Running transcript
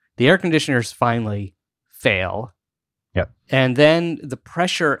The air conditioners finally fail. Yep. And then the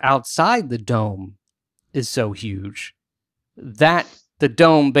pressure outside the dome is so huge that the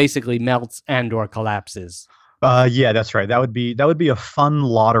dome basically melts and or collapses. Yeah, that's right. That would be a fun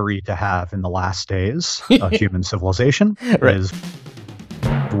lottery to have in the last days of human civilization. Right. Is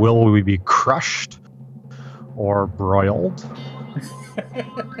will we be crushed or broiled?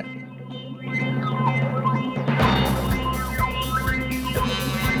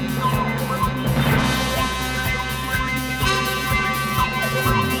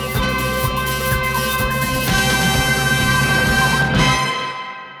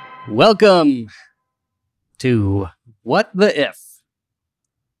 Welcome to What the If,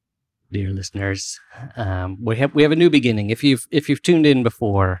 dear listeners. We have a new beginning. If you've tuned in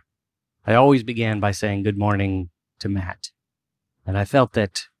before, I always began by saying good morning to Matt, and I felt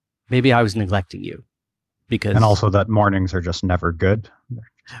that maybe I was neglecting you And also that mornings are just never good.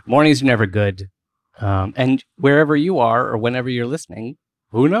 Mornings are never good, and wherever you are or whenever you're listening,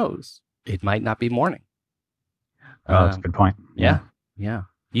 who knows? It might not be morning. Oh, that's a good point. Yeah.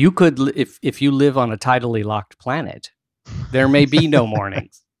 You could, if you live on a tidally locked planet, there may be no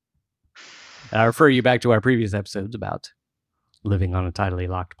mornings. I refer you back to our previous episodes about living on a tidally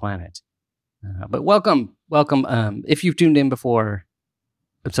locked planet. But welcome. If you've tuned in before,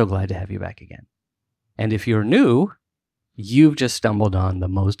 I'm so glad to have you back again. And if you're new, you've just stumbled on the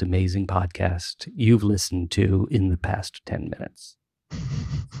most amazing podcast you've listened to in the past 10 minutes.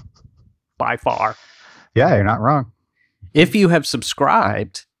 By far. Yeah, you're not wrong. If you have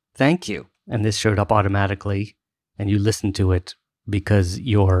subscribed, thank you. And this showed up automatically, and you listened to it because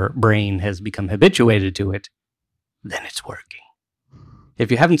your brain has become habituated to it, then it's working. If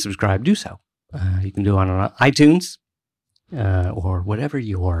you haven't subscribed, do so. You can do it on iTunes or whatever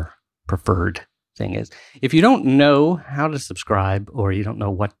your preferred thing is. If you don't know how to subscribe, or you don't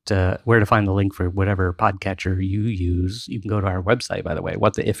know where to find the link for whatever podcatcher you use, you can go to our website, by the way,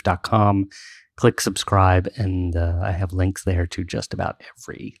 whattheif.com. Click subscribe, and I have links there to just about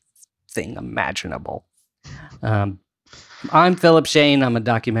everything imaginable. I'm Philip Shane. I'm a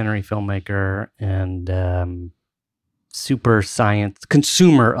documentary filmmaker and super science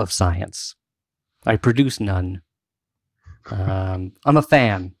consumer of science. I produce none. I'm a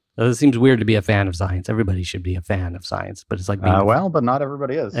fan. It seems weird to be a fan of science. Everybody should be a fan of science, but it's like being but not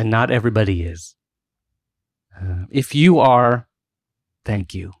everybody is. And not everybody is. If you are,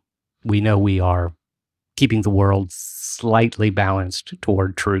 thank you. We know we are keeping the world slightly balanced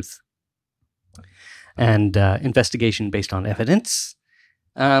toward truth and investigation based on evidence.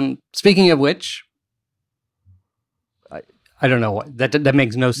 Speaking of which, I don't know. That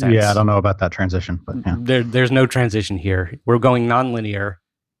makes no sense. Yeah, I don't know about that transition. But yeah. There's no transition here. We're going nonlinear.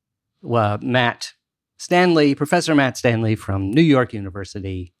 Matt Stanley, Professor Matt Stanley from New York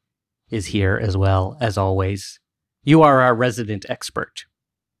University is here as well, as always. You are our resident expert.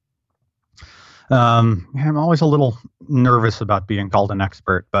 I'm always a little nervous about being called an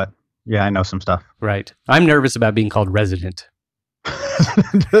expert, but yeah, I know some stuff. Right. I'm nervous about being called resident.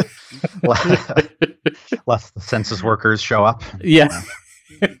 Less the census workers show up. Yeah,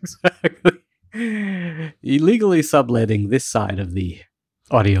 exactly. Illegally subletting this side of the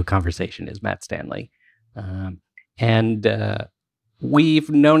audio conversation is Matt Stanley. And we've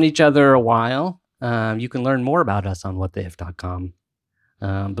known each other a while. You can learn more about us on whattheif.com.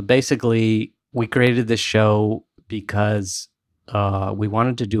 But basically, we created this show because we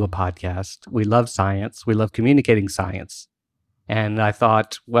wanted to do a podcast. We love science. We love communicating science. And I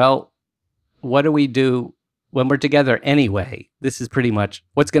thought, well, what do we do when we're together anyway? This is pretty much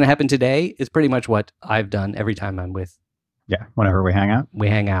what's going to happen today is pretty much what I've done every time I'm with. Yeah, whenever we hang out. We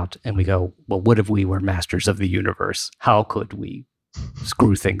hang out and we go, well, what if we were masters of the universe? How could we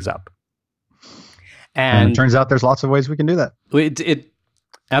screw things up? And it turns out there's lots of ways we can do that. It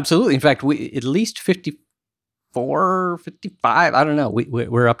absolutely. In fact, we at least 54, 55, I don't know.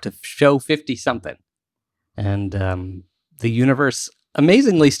 We're up to show 50 something. And the universe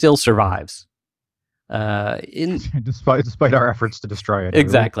amazingly still survives. Despite our efforts to destroy it.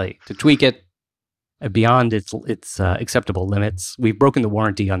 Exactly. To tweak it beyond its acceptable limits. We've broken the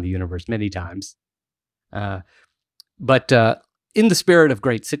warranty on the universe many times. But in the spirit of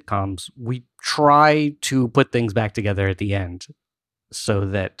great sitcoms, we try to put things back together at the end so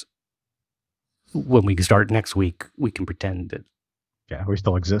that when we start next week, we can pretend that we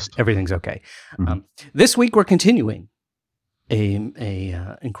still exist. Everything's okay. Mm-hmm. This week, we're continuing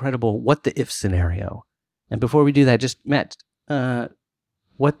a incredible what the if scenario. And before we do that, just Matt,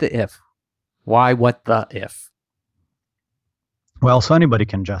 what the if? Why what the if? Well, so anybody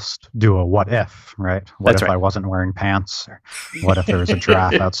can just do a what if, right? What That's if right. I wasn't wearing pants? Or what if there was a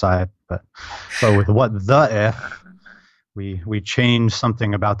giraffe outside? But with what the if, we change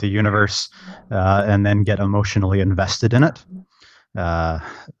something about the universe and then get emotionally invested in it.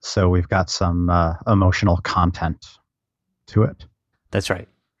 So we've got some emotional content to it. That's right.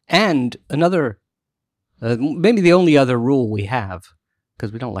 And another, maybe the only other rule we have,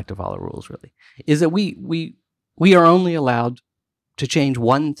 because we don't like to follow rules really, is that we are only allowed to change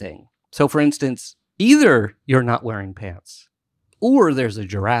one thing. So, for instance, either you're not wearing pants, or there's a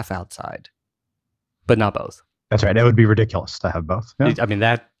giraffe outside, but not both. That's right. It would be ridiculous to have both. Yeah. I mean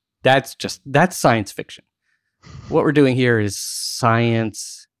that's science fiction. What we're doing here is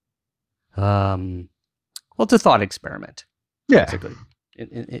science. Well, it's a thought experiment. Yeah. Basically.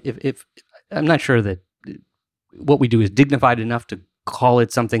 If I'm not sure that what we do is dignified enough to call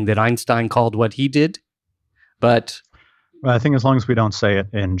it something that Einstein called what he did, but Well, I think as long as we don't say it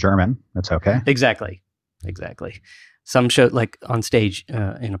in German, it's okay. exactly. Some show, like on stage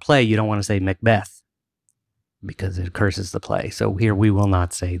in a play, you don't want to say Macbeth because it curses the play. So here we will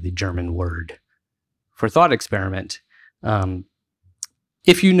not say the German word for thought experiment.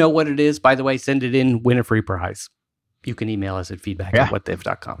 If you know what it is, by the way, send it in, win a free prize. You can email us at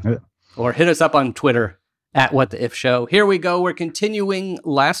feedback@whattheif.com. Yeah. Or hit us up on Twitter @WhatTheIfShow. Here we go. We're continuing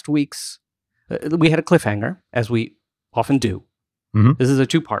last week's. We had a cliffhanger, as we often do. Mhm. This is a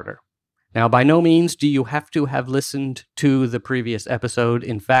two-parter. Now, by no means do you have to have listened to the previous episode.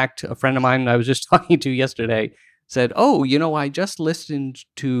 In fact, a friend of mine I was just talking to yesterday said, "Oh, I just listened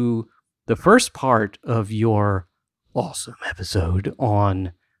to the first part of your awesome episode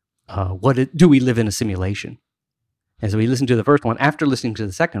on do we live in a simulation?" And so we listened to the first one after listening to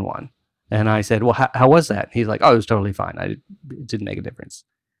the second one. And I said, "Well, how was that?" He's like, "Oh, it was totally fine. It didn't make a difference."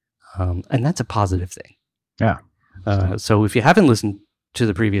 And that's a positive thing. Yeah. So if you haven't listened to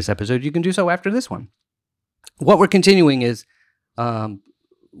the previous episode, you can do so after this one. What we're continuing is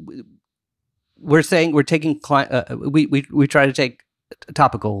we're saying we're taking we try to take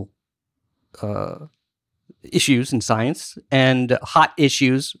topical issues in science and hot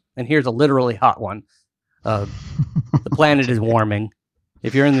issues, and here's a literally hot one. The planet is warming.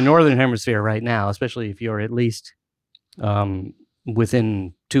 If you're in the northern hemisphere right now, especially if you're at least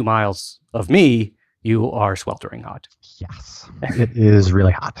within 2 miles of me, you are sweltering hot. Yes. It is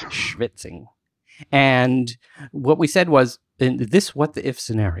really hot. Schwitzing. And what we said was, in this what the if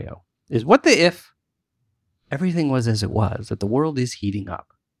scenario, is what the if everything was as it was, that the world is heating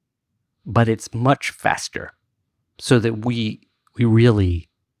up, but it's much faster, so that we really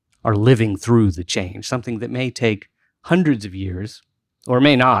are living through the change, something that may take hundreds of years, or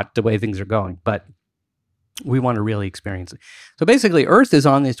may not, the way things are going, but we want to really experience it. So basically, Earth is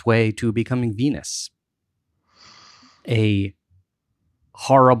on its way to becoming Venus, a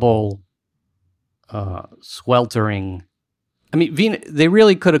horrible, sweltering. I mean, they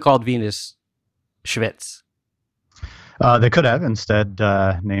really could have called Venus Schwitz. They could have instead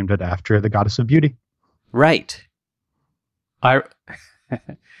named it after the goddess of beauty. Right.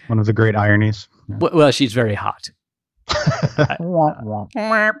 One of the great ironies. Yeah. Well, she's very hot.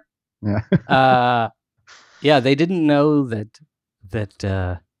 Yeah. Yeah, they didn't know that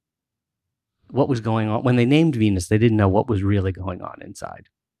what was going on when they named Venus. They didn't know what was really going on inside.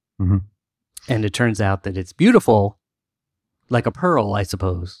 Mm-hmm. And it turns out that it's beautiful, like a pearl, I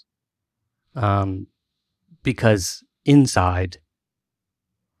suppose, because inside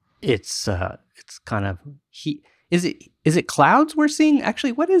it's kind of heat. Is it clouds we're seeing?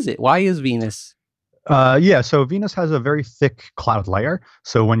 Actually, what is it? Why is Venus? Yeah, so Venus has a very thick cloud layer.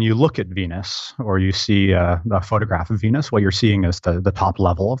 So when you look at Venus or you see a photograph of Venus, what you're seeing is the top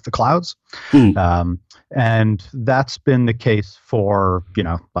level of the clouds. And that's been the case for,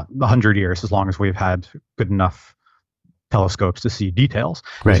 100 years, as long as we've had good enough telescopes to see details,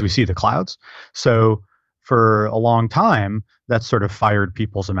 as we see the clouds. So for a long time, that sort of fired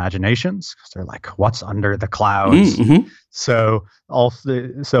people's imaginations, because they're like, what's under the clouds? Mm-hmm. So all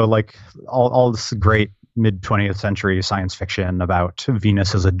this great mid 20th century science fiction about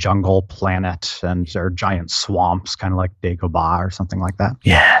Venus as a jungle planet and there are giant swamps, kind of like Dagobah or something like that.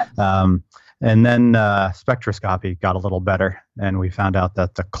 Yeah. And then spectroscopy got a little better, and we found out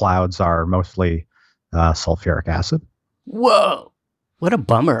that the clouds are mostly sulfuric acid. Whoa! What a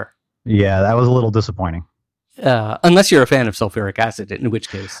bummer. Yeah, that was a little disappointing. Unless you're a fan of sulfuric acid, in which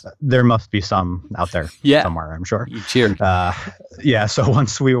case there must be some out there somewhere, I'm sure. You cheered. Yeah, so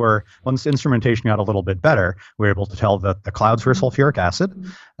once instrumentation got a little bit better, we were able to tell that the clouds were sulfuric acid,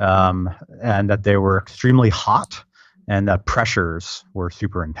 and that they were extremely hot, and that pressures were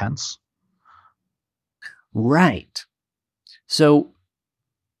super intense. Right. So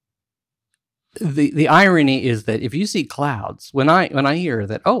the irony is that if you see clouds, when I hear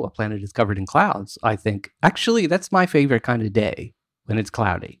that, oh, a planet is covered in clouds, I think, actually, that's my favorite kind of day, when it's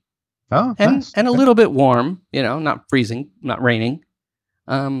cloudy. Oh, and nice. and a little bit warm, not freezing, not raining.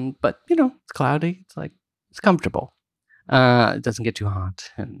 But it's cloudy. It's like, it's comfortable. It doesn't get too hot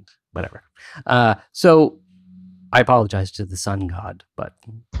and whatever. So I apologize to the sun god, but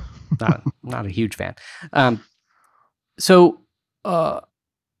not a huge fan. So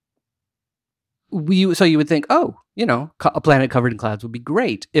you would think, oh, a planet covered in clouds would be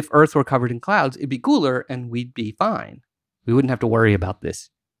great. If Earth were covered in clouds, it'd be cooler and we'd be fine. We wouldn't have to worry about this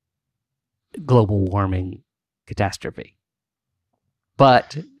global warming catastrophe.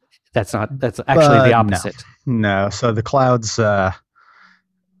 But that's actually the opposite. No. So the clouds,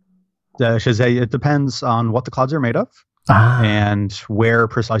 it depends on what the clouds are made of. And where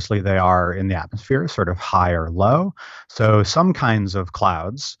precisely they are in the atmosphere, sort of high or low. So some kinds of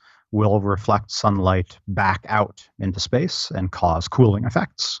clouds will reflect sunlight back out into space and cause cooling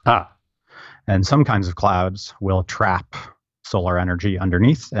effects. And some kinds of clouds will trap solar energy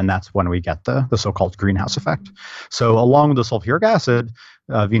underneath, and that's when we get the so-called greenhouse effect. So along with the sulfuric acid,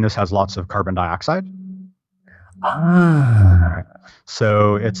 Venus has lots of carbon dioxide.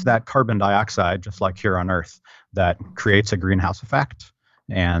 So it's that carbon dioxide, just like here on Earth, that creates a greenhouse effect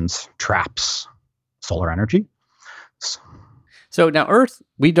and traps solar energy. So now Earth,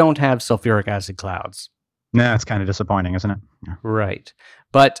 we don't have sulfuric acid clouds. Nah, it's kind of disappointing, isn't it? Yeah. Right.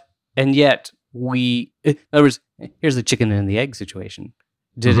 And yet in other words, here's the chicken and the egg situation.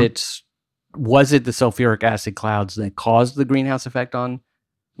 Was it the sulfuric acid clouds that caused the greenhouse effect on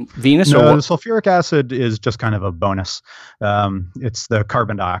Venus? No, the sulfuric acid is just kind of a bonus. It's the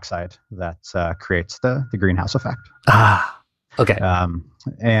carbon dioxide that creates the greenhouse effect. Okay.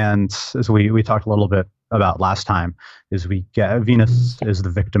 And as we talked a little bit about last time, is Venus is the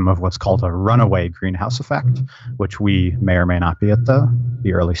victim of what's called a runaway greenhouse effect, which we may or may not be at the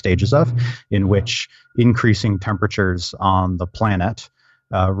early stages of, in which increasing temperatures on the planet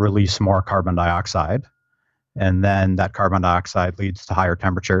release more carbon dioxide. And then that carbon dioxide leads to higher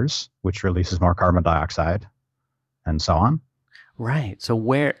temperatures, which releases more carbon dioxide, and so on. Right. So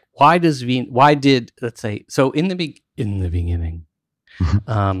why did, let's say, so in the beginning,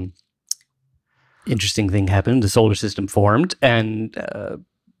 interesting thing happened. The solar system formed, and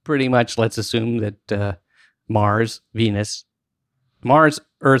pretty much let's assume that Mars,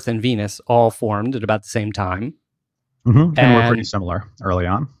 Earth, and Venus all formed at about the same time. Mm-hmm. And we're pretty similar early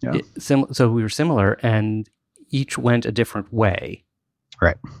on. Yeah. So we were similar, and each went a different way.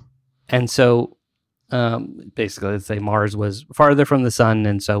 Right. And so basically, let's say Mars was farther from the sun,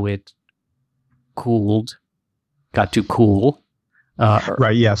 and so it got too cool.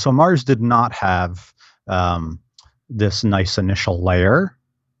 Right, yeah. So Mars did not have this nice initial layer.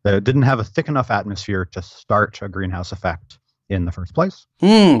 It didn't have a thick enough atmosphere to start a greenhouse effect in the first place.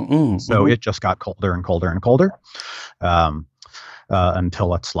 So it just got colder and colder and colder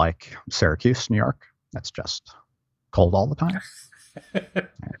until it's like Syracuse, New York. That's just cold all the time.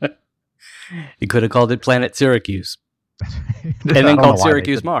 You could have called it Planet Syracuse. And then called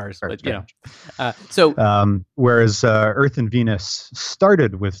Syracuse Mars. But, whereas Earth and Venus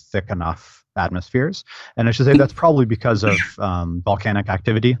started with thick enough atmospheres. And I should say that's probably because of volcanic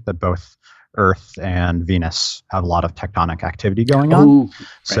activity, that both Earth and Venus have a lot of tectonic activity going on.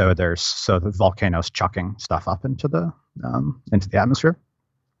 Right. So the volcanoes chucking stuff up into the atmosphere.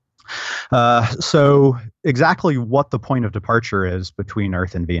 So exactly what the point of departure is between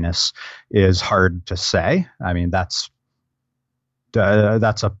Earth and Venus is hard to say. I mean, that's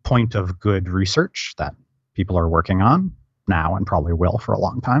a point of good research that people are working on now and probably will for a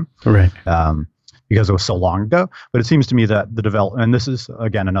long time. Right. Because it was so long ago. But it seems to me that the development, and this is,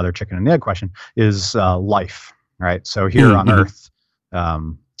 again, another chicken and the egg question, is life, right? So here on Earth,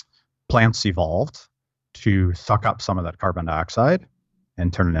 plants evolved to suck up some of that carbon dioxide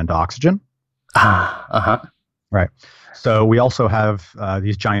and turn it into oxygen. Right. So we also have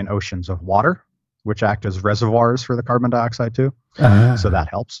these giant oceans of water, which act as reservoirs for the carbon dioxide too. So that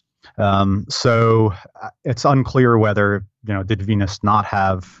helps. So it's unclear whether, did Venus not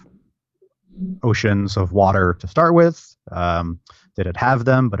have oceans of water to start with? Did it have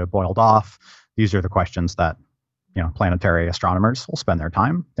them, but it boiled off? These are the questions that, planetary astronomers will spend their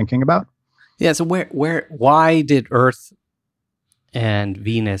time thinking about. Yeah. So why did Earth and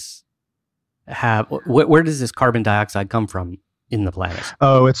Venus have, where does this carbon dioxide come from in the planet?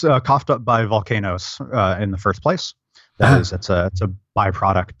 Oh, it's coughed up by volcanoes in the first place. That is, it's a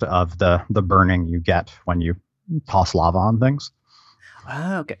byproduct of the burning you get when you toss lava on things.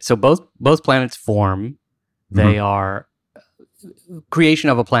 Okay, so both planets form. They are creation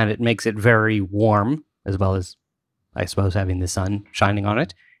of a planet makes it very warm, as well as, I suppose, having the sun shining on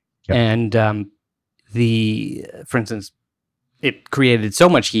it. Yep. And for instance, it created so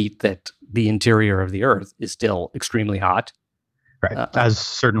much heat that the interior of the Earth is still extremely hot. Right. As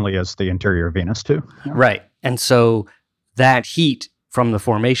certainly as the interior of Venus, too. Yeah. Right. And so that heat from the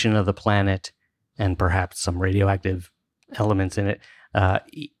formation of the planet and perhaps some radioactive elements in it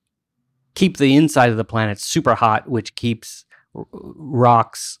keep the inside of the planet super hot, which keeps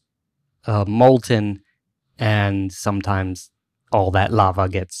rocks molten, and sometimes all that lava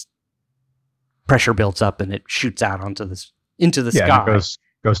gets pressure built up and it shoots out into the sky. And it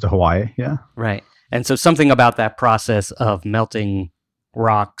goes to Hawaii. Yeah. Right. And so something about that process of melting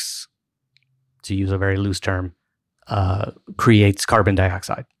rocks, to use a very loose term, creates carbon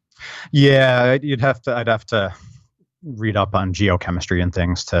dioxide. Yeah, I'd have to read up on geochemistry and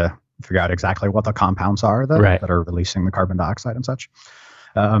things to figure out exactly what the compounds are that are releasing the carbon dioxide and such.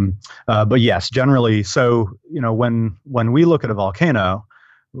 But yes, generally, so when we look at a volcano,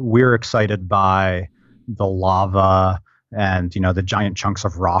 we're excited by the lava and the giant chunks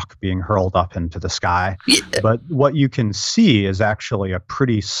of rock being hurled up into the sky. Yeah. But what you can see is actually a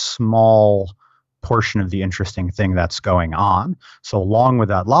pretty small portion of the interesting thing that's going on. So along with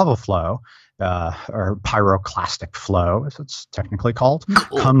that lava flow, or pyroclastic flow, as it's technically called,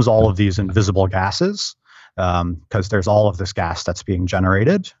 comes all of these invisible gases, because there's all of this gas that's being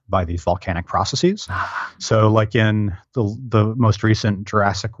generated by these volcanic processes. So like in the most recent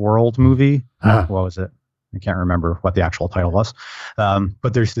Jurassic World movie, what was it? I can't remember what the actual title was.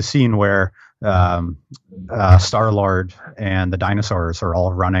 But there's the scene where Star-Lord and the dinosaurs are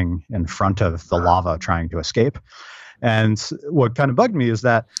all running in front of the lava trying to escape. And what kind of bugged me is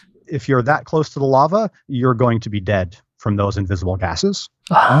that if you're that close to the lava, you're going to be dead from those invisible gases.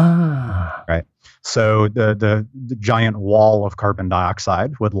 Right. So the giant wall of carbon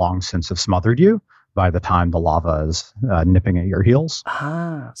dioxide would long since have smothered you by the time the lava is nipping at your heels.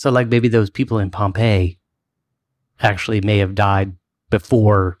 So like maybe those people in Pompeii actually may have died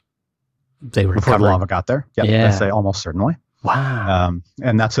before they were before the lava got there. Yeah. I'd say almost certainly. Wow.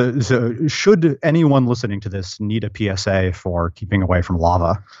 And that's should anyone listening to this need a PSA for keeping away from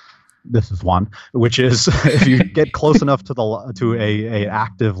lava, this is one, which is if you get close enough to a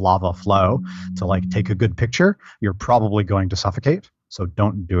active lava flow to like take a good picture, you're probably going to suffocate. So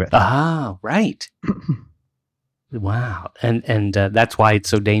don't do it. Right. Wow. And that's why it's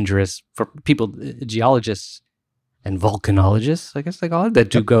so dangerous for people, geologists and volcanologists, I guess they call it,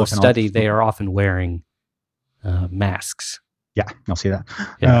 that do go study. They are often wearing masks. Yeah, you'll see that.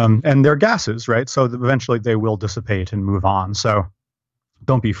 Yeah. And they're gases, right? So eventually they will dissipate and move on. So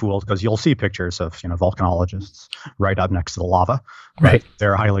don't be fooled, because you'll see pictures of volcanologists right up next to the lava. Right.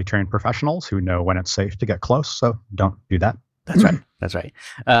 They're highly trained professionals who know when it's safe to get close. So don't do that. That's right. That's right.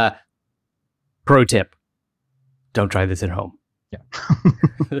 Pro tip: don't try this at home. Yeah.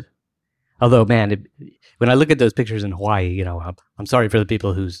 Although, man, when I look at those pictures in Hawaii, I'm sorry for the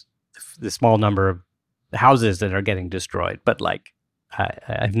people the small number of houses that are getting destroyed. But like,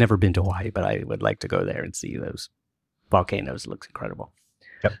 I've never been to Hawaii, but I would like to go there and see those volcanoes. It looks incredible.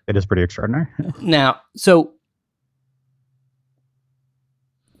 Yep, it is pretty extraordinary. Now, so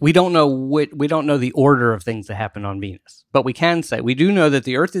we don't know the order of things that happen on Venus, but we can say we do know that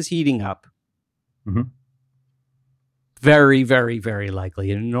the Earth is heating up. Mm-hmm. Very, very, very likely,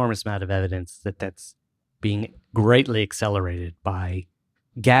 an enormous amount of evidence that that's being greatly accelerated by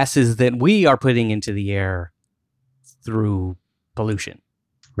gases that we are putting into the air through pollution.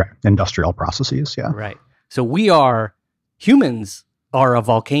 Right. Industrial processes, yeah. Right. So humans are a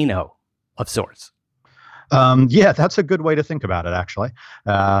volcano of sorts. Yeah, that's a good way to think about it, actually.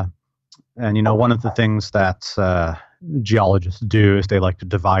 And, one of the things that geologists do is they like to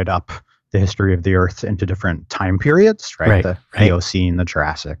divide up the history of the Earth into different time periods, right? The Eocene, the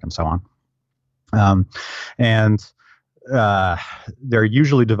Jurassic, and so on. And they're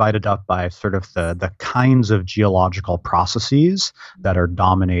usually divided up by sort of the kinds of geological processes that are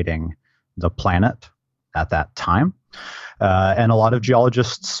dominating the planet at that time. And a lot of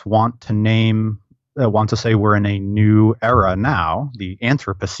geologists want to say we're in a new era now, the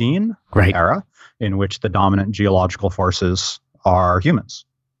Anthropocene era, in which the dominant geological forces are humans.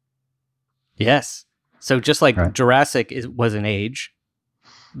 Yes. So just like Jurassic was an age,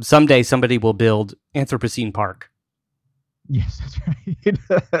 someday somebody will build Anthropocene Park. Yes, that's right.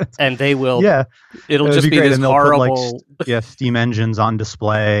 And they will. Yeah, it'll just be this horrible. Put, steam engines on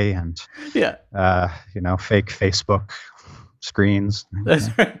display and fake Facebook screens.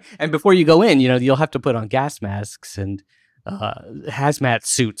 That's right. And before you go in, you'll have to put on gas masks and hazmat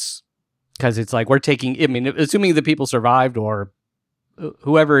suits, because it's like we're taking. I mean, assuming the people survived or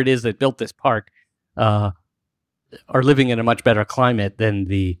whoever it is that built this park are living in a much better climate than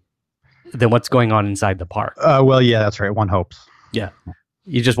what's going on inside the park. Well, yeah, that's right. One hopes. Yeah,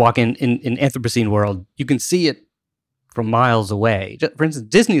 you just walk in Anthropocene world, you can see it from miles away. For instance,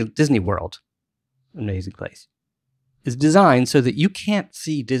 Disney World, amazing place, is designed so that you can't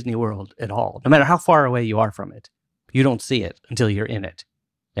see Disney World at all, no matter how far away you are from it. You don't see it until you're in it,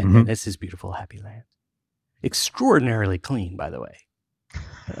 and this is beautiful, happy land. Extraordinarily clean, by the way.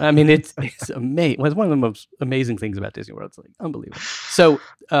 I mean, it's amazing. It's one of the most amazing things about Disney World. It's like unbelievable. So,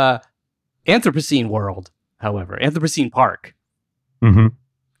 Anthropocene World, however, Anthropocene Park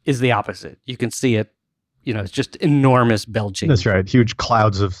is the opposite. You can see it. It's just enormous belching. That's right. Huge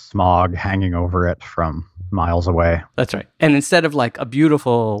clouds of smog hanging over it from miles away. That's right. And instead of like a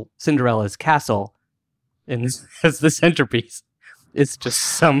beautiful Cinderella's castle as the centerpiece, it's just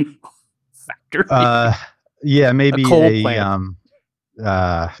some factory. Yeah, maybe a coal plant.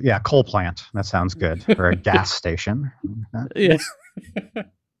 Coal plant. That sounds good. Or a gas station. Yeah.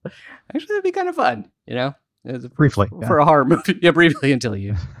 Actually, that'd be kind of fun, Briefly. For a horror movie. Yeah, briefly until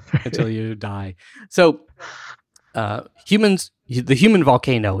you die. So the human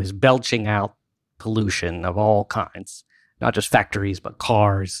volcano is belching out pollution of all kinds, not just factories, but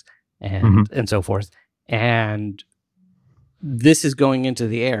cars and so forth. And this is going into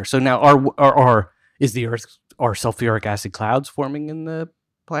the air. So now is the Earth, are sulfuric acid clouds forming in the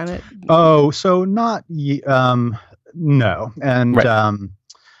planet? Oh, so not, no. And,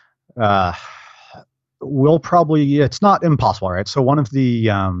 right. We'll probably, it's not impossible, right? So one of the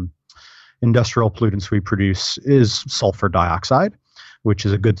industrial pollutants we produce is sulfur dioxide, which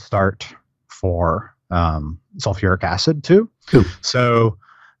is a good start for sulfuric acid too. Cool. So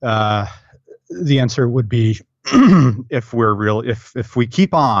the answer would be if we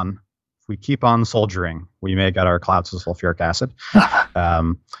keep on soldiering, we may get our clouds of sulfuric acid.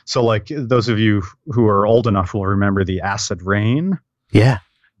 So like those of you who are old enough will remember the acid rain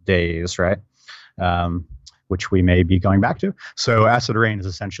days, right? Which we may be going back to. So acid rain is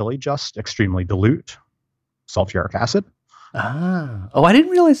essentially just extremely dilute sulfuric acid. Oh, I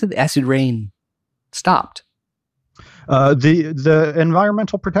didn't realize that the acid rain stopped. The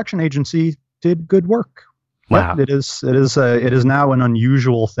Environmental Protection Agency did good work. Wow. It is now an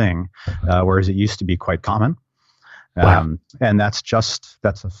unusual thing, whereas it used to be quite common. Wow. And that's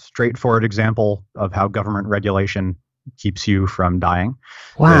a straightforward example of how government regulation keeps you from dying.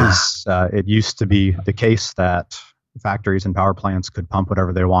 Wow. It used to be the case that factories and power plants could pump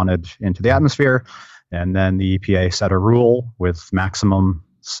whatever they wanted into the atmosphere, and then the EPA set a rule with maximum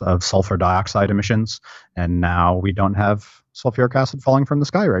of sulfur dioxide emissions, and now we don't have sulfuric acid falling from the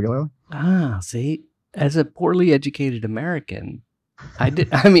sky regularly. See, as a poorly educated American,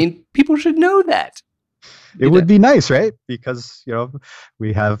 I mean, people should know that. It would be nice, right? Because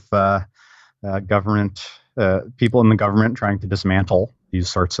we have government. People in the government trying to dismantle these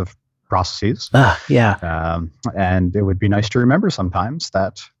sorts of processes. And it would be nice to remember sometimes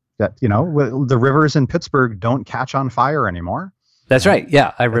that the rivers in Pittsburgh don't catch on fire anymore. That's right.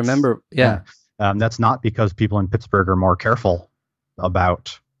 Yeah, I remember. Yeah. That's not because people in Pittsburgh are more careful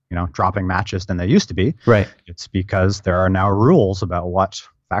about dropping matches than they used to be. Right. It's because there are now rules about what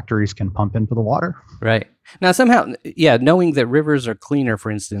factories can pump into the water. Right. Now somehow, knowing that rivers are cleaner,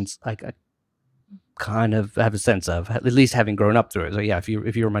 for instance, like kind of have a sense of, at least having grown up through it. So if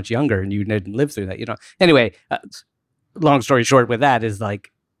you were much younger and you didn't live through that, Anyway, long story short with that is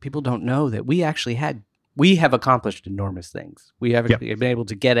like people don't know that we have accomplished enormous things. We have been able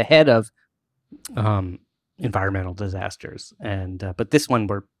to get ahead of environmental disasters, and but this one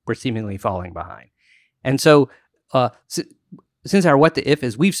we're seemingly falling behind. And so since our what the if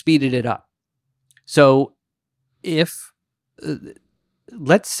is, we've speeded it up. So if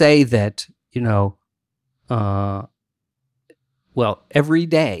let's say that every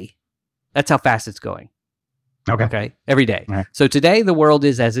day, that's how fast it's going. Okay. Every day. Right. So today the world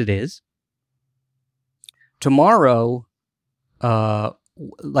is as it is. Tomorrow,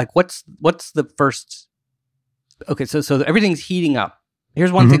 what's the first? Okay, so everything's heating up.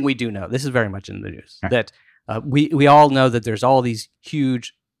 Here's one thing we do know. This is very much in the news that we all know that there's all these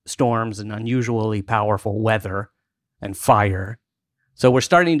huge storms and unusually powerful weather and fire. So we're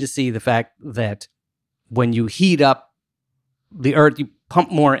starting to see the fact that when you heat up the Earth, you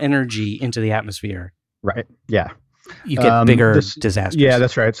pump more energy into the atmosphere. Right. Yeah. You get bigger disasters. Yeah,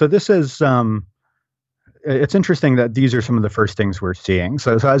 that's right. So this is, it's interesting that these are some of the first things we're seeing.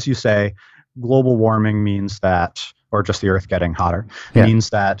 So as you say, global warming means that, or just the Earth getting hotter, means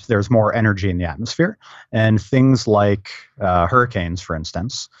that there's more energy in the atmosphere. And things like hurricanes, for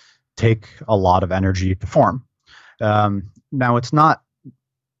instance, take a lot of energy to form. Now, it's not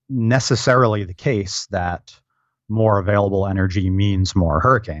necessarily the case that more available energy means more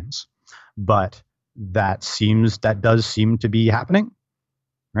hurricanes, but that does seem to be happening,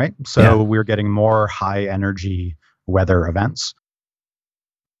 right? So we're getting more high energy weather events.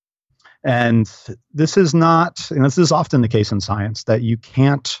 And this is often the case in science, that you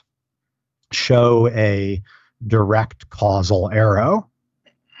can't show a direct causal arrow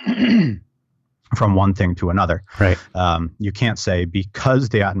from one thing to another. Right. You can't say because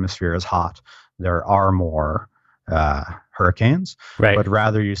the atmosphere is hot, there are more hurricanes. Right. But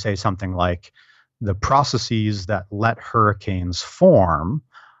rather you say something like the processes that let hurricanes form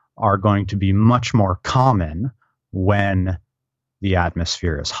are going to be much more common when the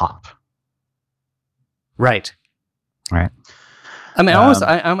atmosphere is hot. Right. Right. I mean,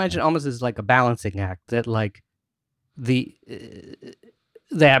 I imagine almost as like a balancing act, that like the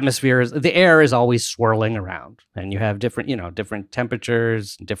atmosphere the air is always swirling around, and you have different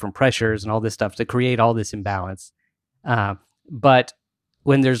temperatures, different pressures, and all this stuff to create all this imbalance. But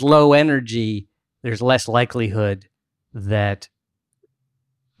when there's low energy, there's less likelihood that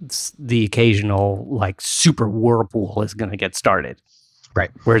the occasional like super whirlpool is going to get started.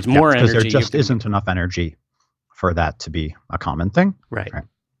 Right. Whereas more energy, because there just isn't enough energy for that to be a common thing. Right.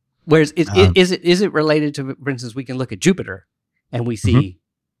 Whereas is it related to, for instance, we can look at Jupiter and we see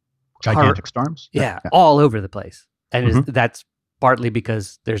gigantic storms. Yeah, all over the place. And that's partly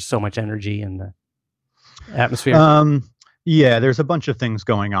because there's so much energy in the atmosphere. There's a bunch of things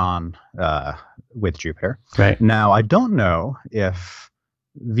going on with Jupiter. Right. Now, I don't know if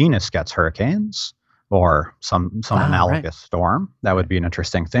Venus gets hurricanes or some analogous storm. That would be an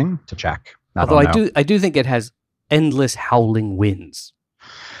interesting thing to check. Although I do think it has endless howling winds.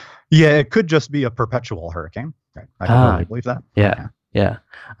 Yeah, it could just be a perpetual hurricane. Right. I totally believe that. Yeah.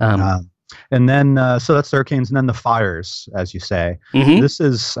 And then, so that's the hurricanes, and then the fires, as you say. This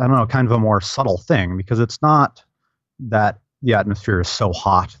is, I don't know, kind of a more subtle thing, because it's not that the atmosphere is so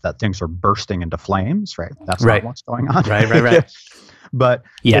hot that things are bursting into flames, right? That's not what's going on. Right. But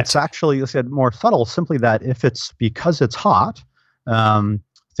it's actually, you said, more subtle, simply that if it's because it's hot,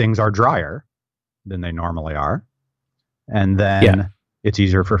 things are drier than they normally are. And then it's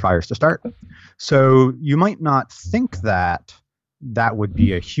easier for fires to start. So you might not think that would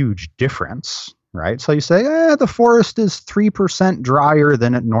be a huge difference, right? So you say, the forest is 3% drier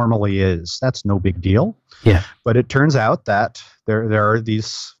than it normally is. That's no big deal. Yeah. But it turns out that there are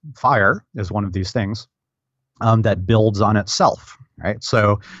these, fire is one of these things that builds on itself, right?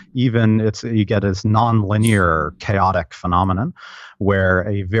 So even you get this nonlinear chaotic phenomenon where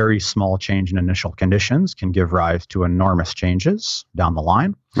a very small change in initial conditions can give rise to enormous changes down the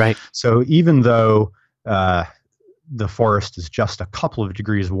line. Right. So even though the forest is just a couple of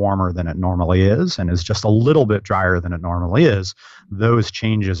degrees warmer than it normally is and is just a little bit drier than it normally is, those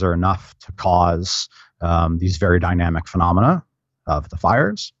changes are enough to cause these very dynamic phenomena of the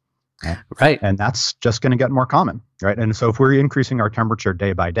fires. Right. And that's just going to get more common, right? And so if we're increasing our temperature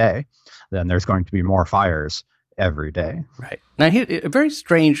day by day, then there's going to be more fires every day. Right. Now, here, a very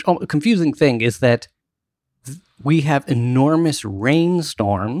strange, confusing thing is that we have enormous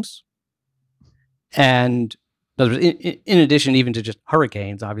rainstorms, and in addition even to just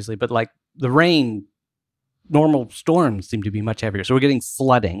hurricanes, obviously, but like the rain, normal storms seem to be much heavier. So we're getting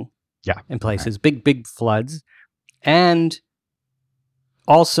flooding in places, big floods. And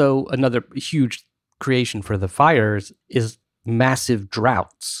also another huge creation for the fires is massive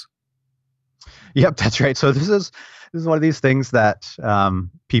droughts. Yep, that's right. So this is one of these things that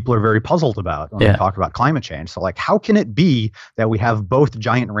people are very puzzled about when we talk about climate change. So like, how can it be that we have both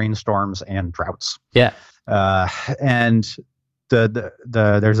giant rainstorms and droughts? Yeah. And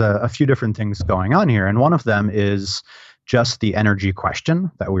there's a few different things going on here. And one of them is just the energy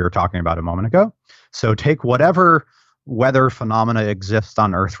question that we were talking about a moment ago. So take whatever weather phenomena exists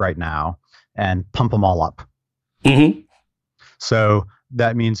on Earth right now and pump them all up. So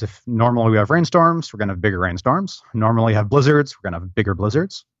that means if normally we have rainstorms, we're going to have bigger rainstorms. Normally have blizzards, we're going to have bigger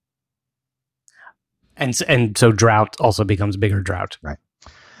blizzards. And so drought also becomes bigger drought. Right.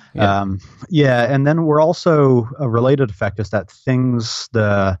 And then we're also, a related effect is that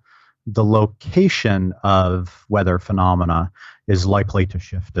the location of weather phenomena is likely to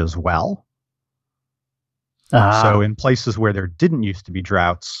shift as well. So in places where there didn't used to be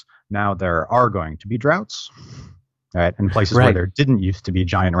droughts, now there are going to be droughts. Right. In places where there didn't used to be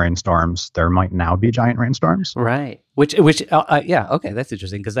giant rainstorms, there might now be giant rainstorms. Right. Which okay, that's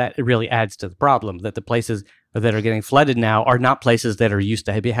interesting, because that really adds to the problem that the places that are getting flooded now are not places that are used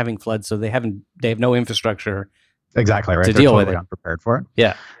to having floods, so they have no infrastructure Exactly right. to They're deal totally with it. unprepared for it.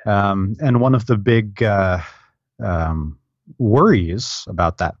 Yeah. And one of the big worries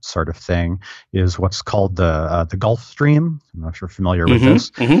about that sort of thing is what's called the Gulf Stream. I don't know if you're familiar with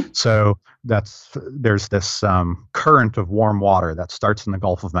this. So there's this current of warm water that starts in the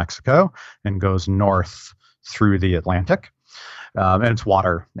Gulf of Mexico and goes north through the Atlantic, and it's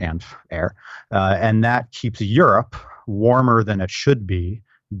water and air, and that keeps Europe warmer than it should be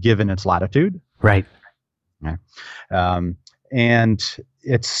given its latitude. Right. Okay. And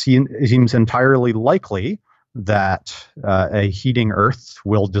it seems entirely likely that a heating Earth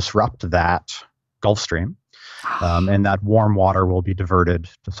will disrupt that Gulf Stream, and that warm water will be diverted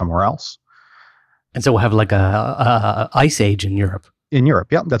to somewhere else. And so we'll have like a ice age in Europe. In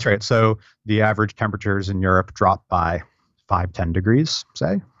Europe, yeah, that's right. So the average temperatures in Europe drop by 5-10 degrees,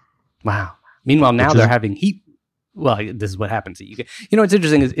 say. Wow. Meanwhile, now they're having heat. Well, this is what happens. What's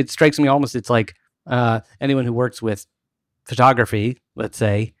interesting is it strikes me almost, it's like anyone who works with photography, let's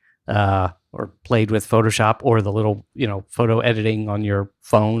say, or played with Photoshop or the little, photo editing on your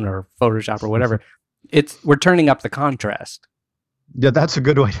phone or Photoshop or whatever. We're turning up the contrast. Yeah, that's a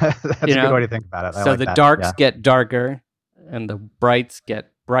good way. That's a good way to think about it. So the darks get darker and the brights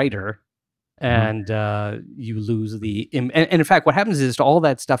get brighter, and you lose the. And in fact, what happens is to all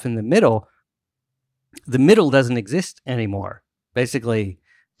that stuff in the middle doesn't exist anymore. Basically,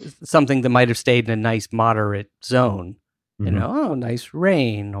 something that might have stayed in a nice moderate zone. Nice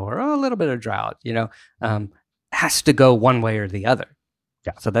rain or a little bit of drought, has to go one way or the other.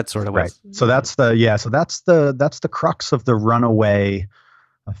 Yeah. So that's sort of right. So that's the crux of the runaway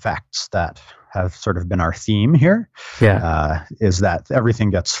effects that have sort of been our theme here. Yeah. Is that everything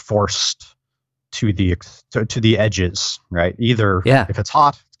gets forced to the edges, right? Either if it's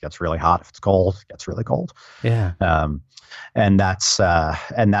hot, it gets really hot. If it's cold, it gets really cold. Yeah. And that's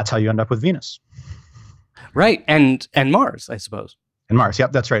how you end up with Venus. Right, and Mars, I suppose. And Mars,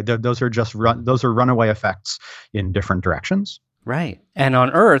 yep, that's right. Those are runaway effects in different directions. Right, and on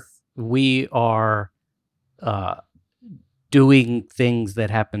Earth we are doing things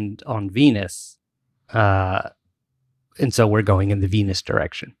that happened on Venus, and so we're going in the Venus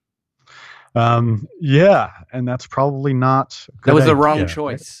direction. Yeah, and that's probably not. That was the wrong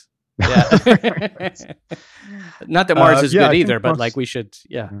choice. Right? Yeah, not that Mars is good either, but like we should,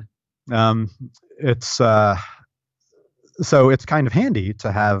 yeah. It's so it's kind of handy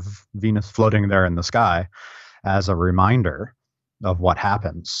to have Venus floating there in the sky as a reminder of what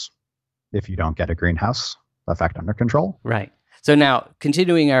happens if you don't get a greenhouse effect under control. Right. So now,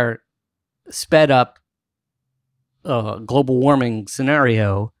 continuing our sped up global warming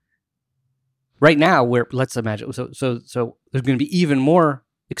scenario, right now let's imagine so there's going to be even more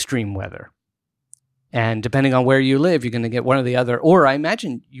extreme weather. And depending on where you live, you're going to get one or the other. Or I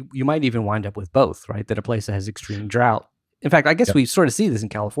imagine you might even wind up with both, right? That a place that has extreme drought. In fact, I guess we sort of see this in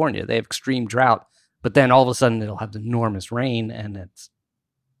California. They have extreme drought, but then all of a sudden it'll have enormous rain and it's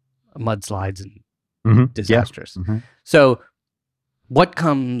mudslides and disasters. Yeah. Mm-hmm. So what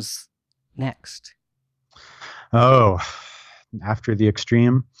comes next? Oh, after the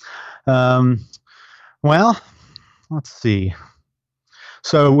extreme? Well, let's see.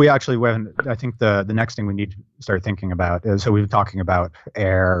 So I think the next thing we need to start thinking about is, so we've been talking about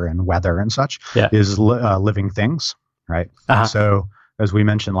air and weather and such, is living things, right? Uh-huh. So as we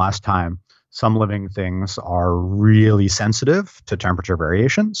mentioned last time, some living things are really sensitive to temperature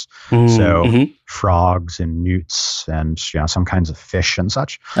variations. So frogs and newts and some kinds of fish and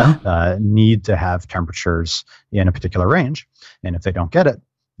such need to have temperatures in a particular range. And if they don't get it,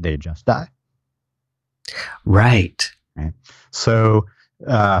 they just die. Right. So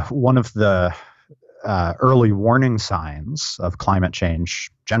one of the early warning signs of climate change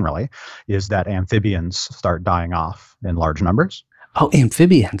generally is that amphibians start dying off in large numbers. Oh,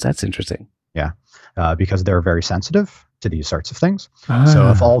 amphibians. That's interesting. Yeah, because they're very sensitive to these sorts of things. So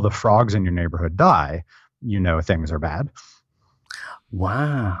if all the frogs in your neighborhood die, things are bad.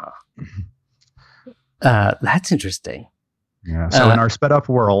 Wow. That's interesting. Yeah. So in our sped up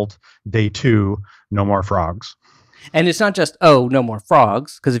world, day 2, no more frogs. And it's not just, no more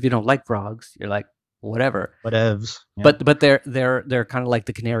frogs, because if you don't like frogs, you're like, whatever. Whatevs. Yeah. But they're kind of like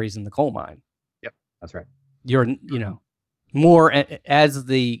the canaries in the coal mine. Yep, that's right. You're, more as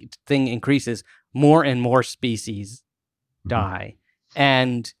the thing increases, more and more species die.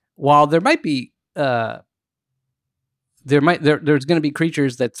 And while there might be there's going to be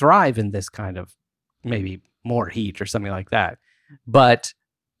creatures that thrive in this kind of maybe more heat or something like that, but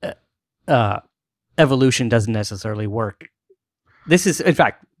evolution doesn't necessarily work. This is, in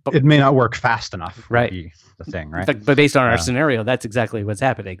fact, it may not work fast enough. Right. Be the thing, right? In fact, but based on our scenario, that's exactly what's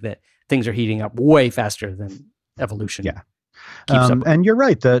happening. That things are heating up way faster than evolution. Yeah. Keeps up. And you're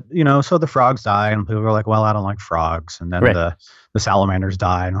right that, so the frogs die and people are like, well, I don't like frogs. And then Right. the salamanders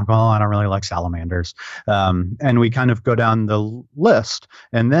die and I'm like, well, I don't really like salamanders. And we kind of go down the list.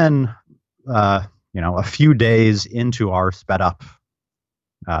 And then, a few days into our sped up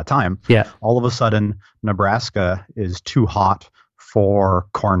time, all of a sudden, Nebraska is too hot for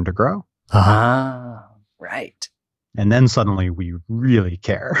corn to grow. Ah, right. And then suddenly we really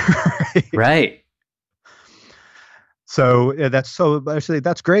care. Right. So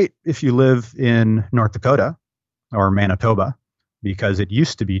that's great if you live in North Dakota or Manitoba, because it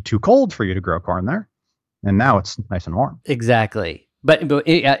used to be too cold for you to grow corn there, and now it's nice and warm. Exactly. But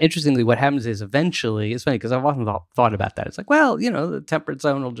interestingly, what happens is eventually, it's funny because I've often thought about that. It's like, well, the temperate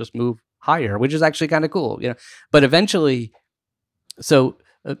zone will just move higher, which is actually kind of cool, But eventually, so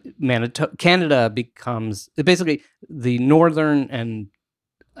Canada becomes basically the northern and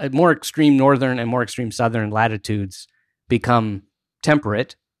more extreme northern and more extreme southern latitudes become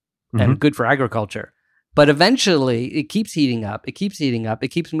temperate and good for agriculture. But eventually, it keeps heating up. It keeps heating up. It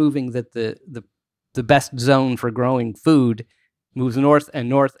keeps moving. That the best zone for growing food moves north and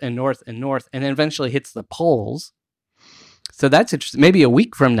north and north and north, and then eventually hits the poles. So that's interesting. Maybe a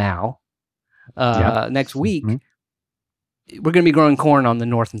week from now, next week, we're going to be growing corn on the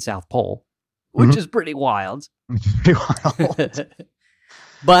North and South Pole, which is pretty wild.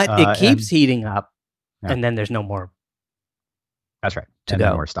 But it keeps heating up, and then there's no more. That's right.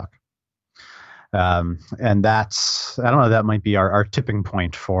 Then we're stuck. And that's, I don't know, that might be our tipping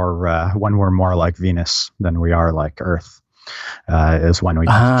point for when we're more like Venus than we are like Earth, is when we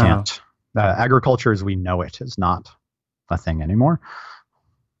can't. Agriculture as we know it is not a thing anymore.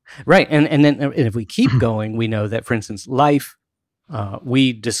 Right. And then if we keep going, we know that, for instance, life,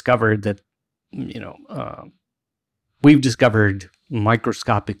 we discovered that, we've discovered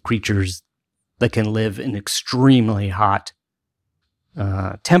microscopic creatures that can live in extremely hot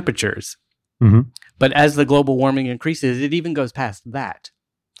temperatures. But as the global warming increases, it even goes past that.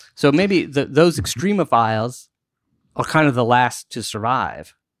 So maybe those extremophiles are kind of the last to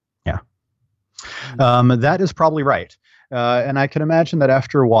survive. Yeah. That is probably right. And I can imagine that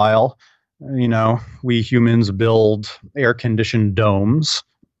after a while, we humans build air-conditioned domes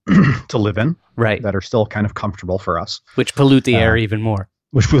to live in. Right. That are still kind of comfortable for us. Which pollute the air even more.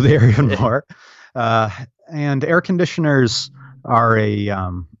 And air conditioners are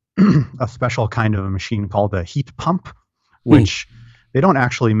a special kind of a machine called a heat pump, which they don't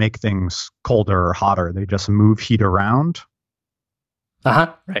actually make things colder or hotter. They just move heat around.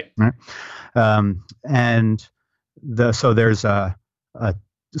 Right. And so there's so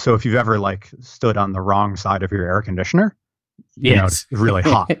if you've ever stood on the wrong side of your air conditioner, it's really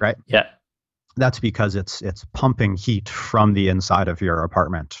hot, right? Yeah. That's because it's pumping heat from the inside of your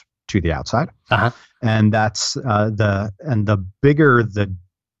apartment to the outside. And that's the bigger the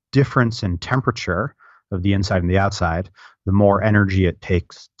difference in temperature of the inside and the outside, the more energy it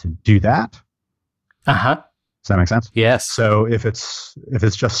takes to do that. Does that make sense? Yes. So if it's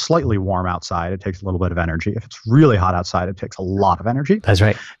just slightly warm outside, it takes a little bit of energy. If it's really hot outside, it takes a lot of energy. That's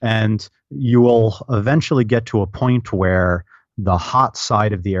right. And you will eventually get to a point where the hot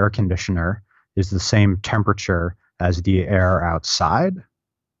side of the air conditioner is the same temperature as the air outside.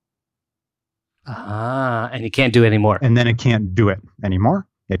 And you can't do it anymore. And then it can't do it anymore.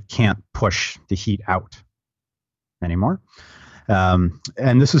 It can't push the heat out anymore.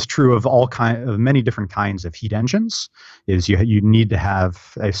 And this is true of many different kinds of heat engines. Is you need to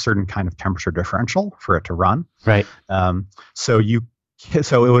have a certain kind of temperature differential for it to run. Right. So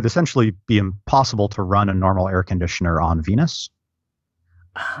it would essentially be impossible to run a normal air conditioner on Venus.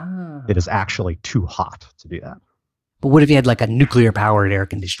 It is actually too hot to do that. But what if you had a nuclear powered air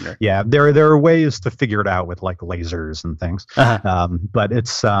conditioner? Yeah, there are ways to figure it out with lasers and things. But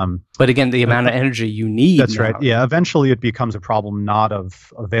it's but again, the amount of energy you need. That's right. Yeah, eventually it becomes a problem not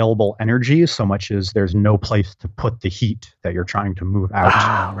of available energy so much as there's no place to put the heat that you're trying to move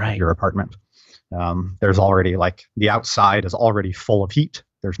out of your apartment. There's already the outside is already full of heat.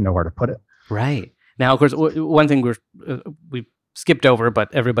 There's nowhere to put it. Right. Now, of course, one thing we skipped over,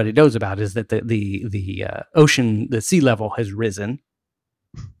 but everybody knows about, is that the ocean, the sea level has risen.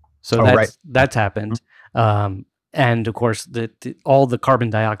 So that's happened. And of course, all the carbon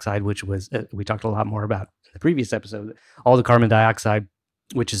dioxide, which was we talked a lot more about in the previous episode, all the carbon dioxide,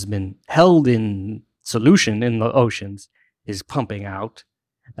 which has been held in solution in the oceans, is pumping out.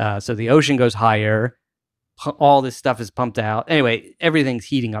 So the ocean goes higher. All this stuff is pumped out. Anyway, everything's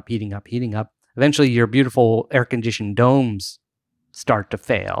heating up. Eventually, your beautiful air-conditioned domes start to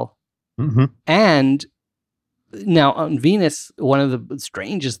fail. And now on Venus, one of the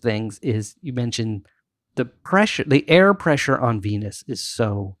strangest things is, you mentioned the air pressure on Venus is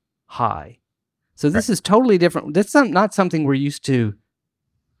so high. So this is totally different. That's not something we're used to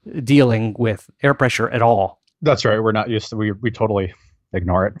dealing with, air pressure at all. That's right. We're not used to. We totally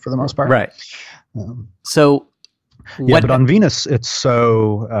ignore it for the most part. Right. But on Venus, it's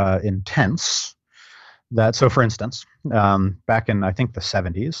so intense that. So, for instance, back in I think the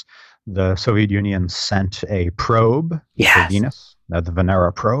 70s, the Soviet Union sent a probe to Venus, the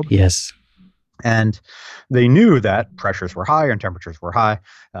Venera probe. Yes. And they knew that pressures were high and temperatures were high,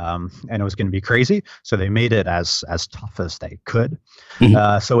 and it was going to be crazy. So they made it as tough as they could.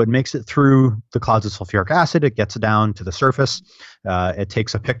 So it makes it through the clouds of sulfuric acid. It gets down to the surface. It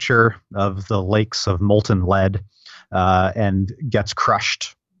takes a picture of the lakes of molten lead and gets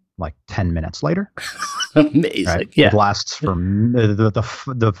crushed like 10 minutes later. Amazing. Right? Yeah. It lasts from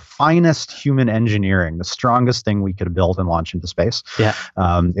the finest human engineering, the strongest thing we could build and launch into space,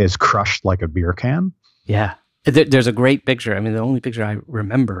 is crushed like a beer can. Yeah. There's a great picture. I mean, the only picture I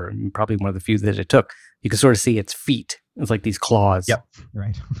remember, and probably one of the few that it took, you can sort of see its feet. It's like these claws. Yep.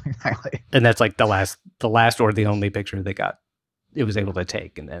 Right. Exactly. And that's like the last or the only picture it was able to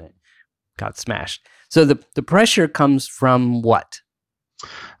take, and then it got smashed. So the pressure comes from what?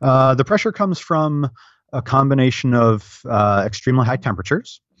 The pressure comes from a combination of extremely high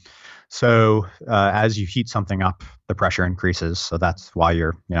temperatures. So as you heat something up, the pressure increases. So that's why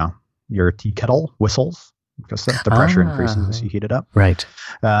your tea kettle whistles, because the pressure increases as you heat it up. Right.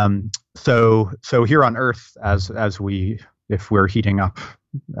 So here on Earth, if we're heating up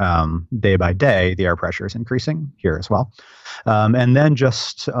day by day, the air pressure is increasing here as well. And then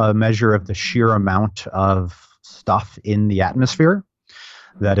just a measure of the sheer amount of stuff in the atmosphere.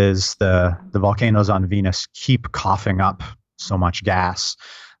 That is, the volcanoes on Venus keep coughing up so much gas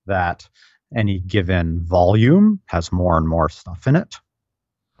that any given volume has more and more stuff in it.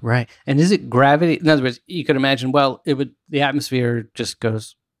 Right. And is it gravity? In other words, you could imagine, the atmosphere just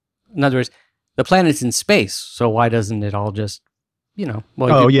goes, in other words, the planet's in space, so why doesn't it all just,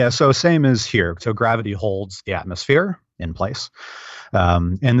 So same as here. So gravity holds the atmosphere in place.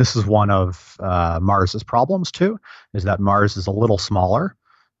 And this is one of Mars's problems too, is that Mars is a little smaller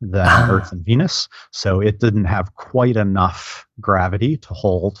than Earth and Venus. So it didn't have quite enough gravity to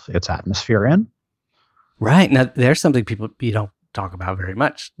hold its atmosphere in. Right. Now, there's something you don't talk about very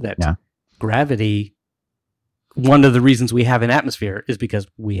much, that gravity, one of the reasons we have an atmosphere is because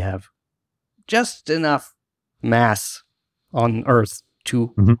we have just enough mass on Earth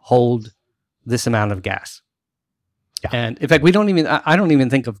to hold this amount of gas. Yeah. And in fact, I don't even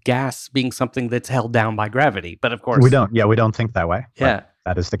think of gas being something that's held down by gravity, but of course. We don't think that way. Yeah.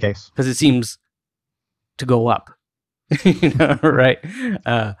 That is the case. Because it seems to go up, right?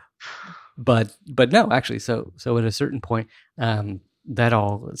 But no, actually, so at a certain point,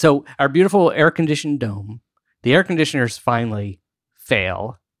 so our beautiful air-conditioned dome, the air conditioners finally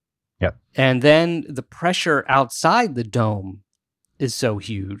fail. Yep. And then the pressure outside the dome is so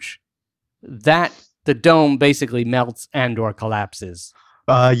huge that the dome basically melts and or collapses.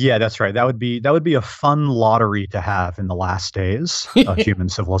 Yeah, that's right. That would be a fun lottery to have in the last days of human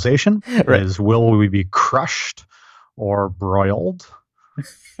civilization. Right. Is, will we be crushed or broiled?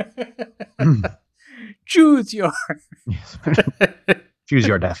 Choose your choose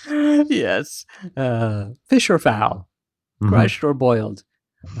your death. Yes, fish or fowl, crushed or boiled.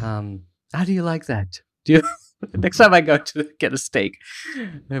 How do you like that? Next time I go to get a steak,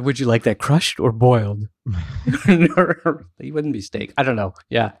 would you like that crushed or boiled? It wouldn't be steak. I don't know.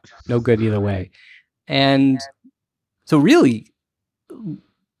 Yeah, no good either way. And so really,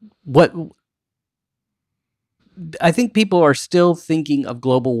 what I think people are still thinking of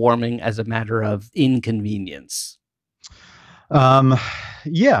global warming as a matter of inconvenience.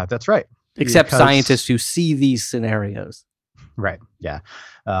 Yeah, that's right. Except scientists who see these scenarios. Right. Yeah.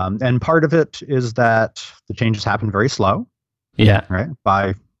 And part of it is that the changes happen very slow. Yeah. Right.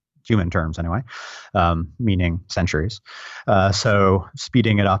 By human terms, anyway, meaning centuries. So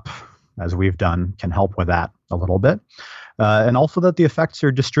speeding it up, as we've done, can help with that a little bit. And also that the effects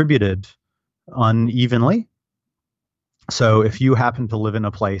are distributed unevenly. So if you happen to live in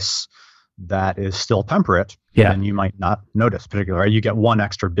a place that is still temperate, then you might not notice particularly. Right? You get one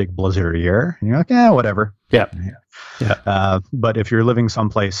extra big blizzard a year, and you're like, whatever. Yeah. But if you're living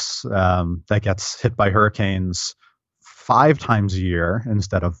someplace that gets hit by hurricanes 5 times a year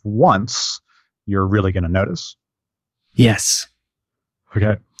instead of once, you're really going to notice. Yes.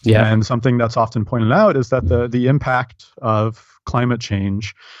 Okay. Yeah. And something that's often pointed out is that the impact of climate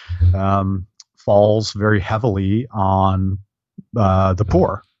change falls very heavily on the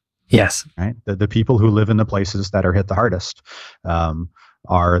poor. Yes. Right. The people who live in the places that are hit the hardest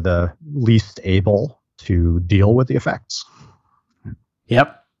are the least able to deal with the effects.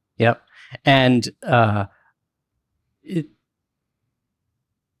 Yep. And it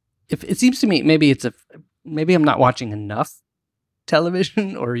seems to me maybe I'm not watching enough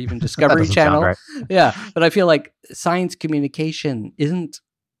television or even Discovery Channel. Right. Yeah, but I feel like science communication isn't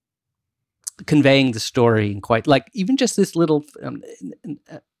conveying the story in quite like even just this little.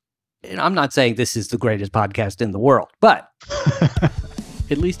 And I'm not saying this is the greatest podcast in the world, but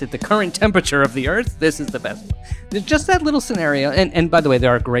at least at the current temperature of the Earth, this is the best. There's just that little scenario. And by the way, there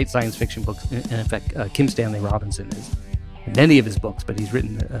are great science fiction books. In fact, Kim Stanley Robinson is in many of his books, but he's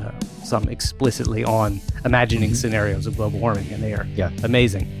written some explicitly on imagining scenarios of global warming, and they are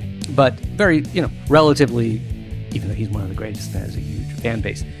amazing. But very, relatively, even though he's one of the greatest and has a huge fan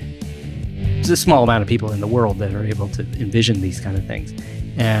base, there's a small amount of people in the world that are able to envision these kind of things.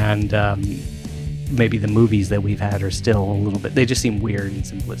 And maybe the movies that we've had are still a little bit, they just seem weird and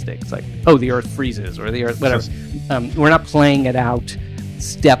simplistic. It's like, oh, the Earth freezes or the Earth, whatever. We're not playing it out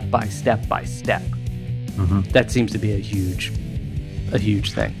step by step by step. That seems to be a huge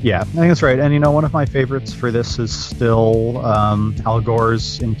thing. Yeah, I think that's right. And, one of my favorites for this is still Al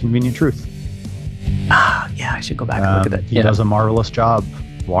Gore's Inconvenient Truth. Yeah, I should go back and look at that. He does a marvelous job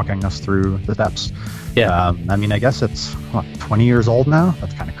walking us through the steps. Yeah. I guess it's 20 years old now.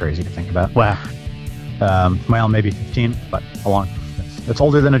 That's kind of crazy to think about. Wow. Well, maybe 15, but it's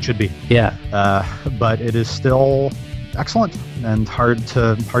older than it should be. Yeah. But it is still excellent and hard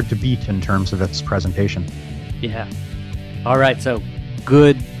to beat in terms of its presentation. Yeah. All right. So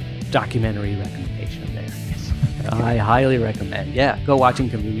good documentary recommendation there. I highly recommend. Yeah. Go watch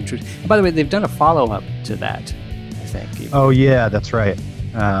Inconvenient Truth. And by the way, they've done a follow-up to that, I think. Oh, yeah, that's right.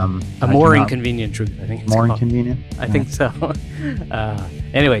 A More Inconvenient Truth, I think. More Inconvenient? I think so.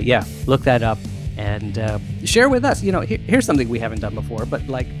 Anyway, yeah, look that up and share with us. Here's something we haven't done before, but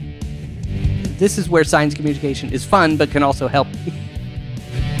like, this is where science communication is fun, but can also help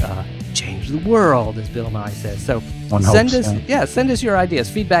change the world, as Bill Nye says. So send us your ideas.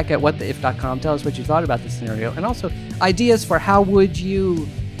 Feedback at whattheif.com. Tell us what you thought about this scenario, and also ideas for how would you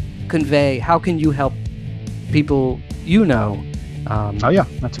convey, how can you help people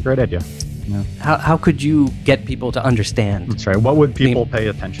that's a great idea. Yeah. How could you get people to understand? That's right. What would people pay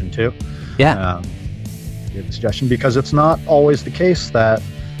attention to? Yeah. Give a suggestion, because it's not always the case that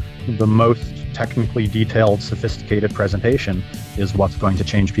the most technically detailed, sophisticated presentation is what's going to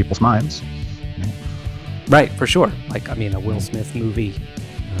change people's minds. Right, for sure. Like, a Will Smith movie.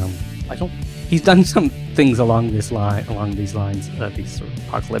 He's done some things along these lines, these sort of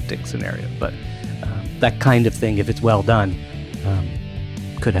apocalyptic scenarios, but that kind of thing, if it's well done,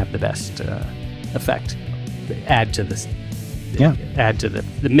 could have the best effect. Add to this, add to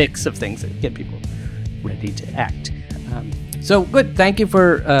the mix of things that get people ready to act. So good. Thank you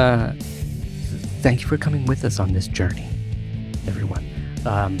for coming with us on this journey, everyone.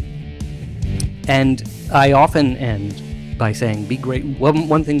 And I often end by saying, be great.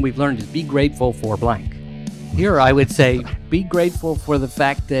 One thing we've learned is be grateful for blank. Here, I would say, be grateful for the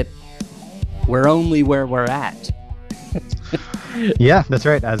fact that we're only where we're at. Yeah, that's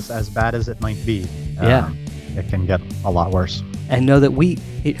right. As bad as it might be, it can get a lot worse. And know that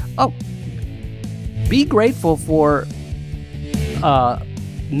be grateful for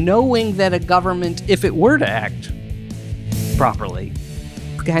knowing that a government, if it were to act properly,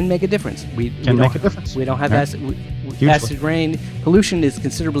 can make a difference. We don't have acid rain. Pollution is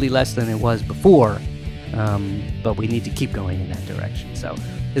considerably less than it was before, but we need to keep going in that direction. So,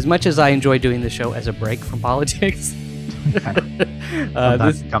 as much as I enjoy doing this show as a break from politics,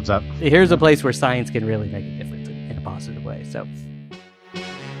 this comes up. Here's a place where science can really make a difference in a positive way. So,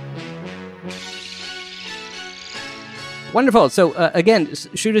 wonderful. So, again,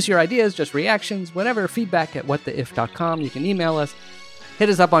 shoot us your ideas, just reactions, whatever, feedback at whattheif.com. You can email us. Hit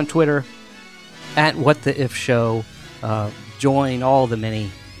us up on Twitter at whattheifshow. Join all the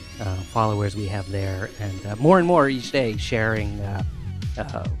many followers we have there, and more each day, sharing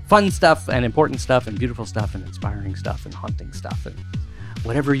fun stuff and important stuff and beautiful stuff and inspiring stuff and haunting stuff and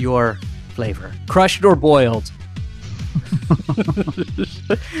whatever your flavor, crushed or boiled.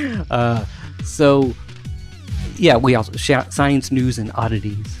 So yeah, we also share science news and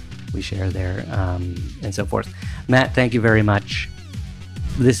oddities we share there, and so forth. Matt, thank you very much.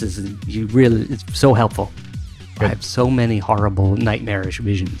 It's so helpful. Good. I have so many horrible, nightmarish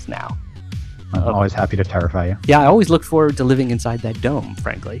visions now. I'm always happy to terrify you. Yeah, I always look forward to living inside that dome,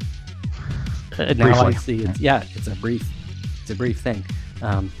 frankly. Now I see it's a brief thing.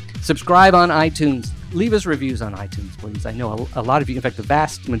 Subscribe on iTunes. Leave us reviews on iTunes, please. I know a lot of you, in fact, the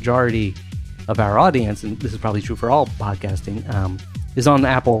vast majority of our audience, and this is probably true for all podcasting, is on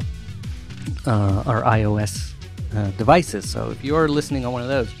Apple our iOS devices. So if you're listening on one of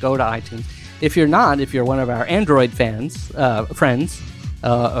those, go to iTunes. If you're not, if you're one of our Android friends, or from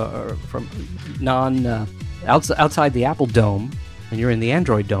outside the Apple Dome, and you're in the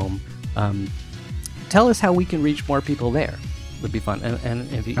Android Dome, tell us how we can reach more people there. Would be fun.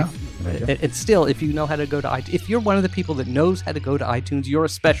 And if you, it's still, if you know how to go to iTunes, if you're one of the people that knows how to go to iTunes, you're a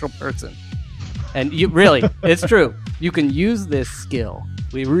special person. And you really, it's true. You can use this skill.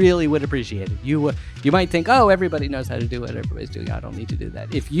 We really would appreciate it. You might think, oh, everybody knows how to do what everybody's doing. I don't need to do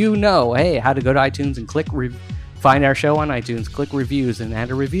that. If you know, hey, how to go to iTunes and click, find our show on iTunes, click reviews and add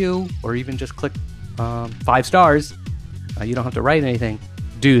a review, or even just click 5 stars. You don't have to write anything.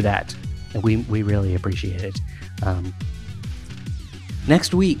 Do that. And we really appreciate it.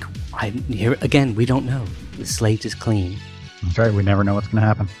 Next week, here again, we don't know. The slate is clean. That's right. We never know what's going to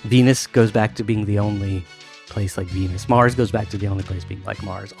happen. Venus goes back to being the only place like Venus. Mars goes back to the only place being like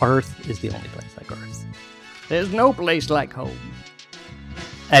Mars. Earth is the only place like Earth. There's no place like home.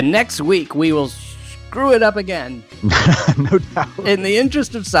 And next week, we will screw it up again. No doubt. In the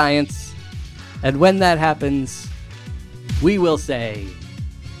interest of science. And when that happens, we will say,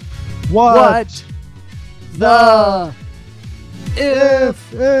 What the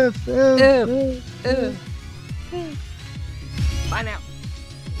if. Bye now.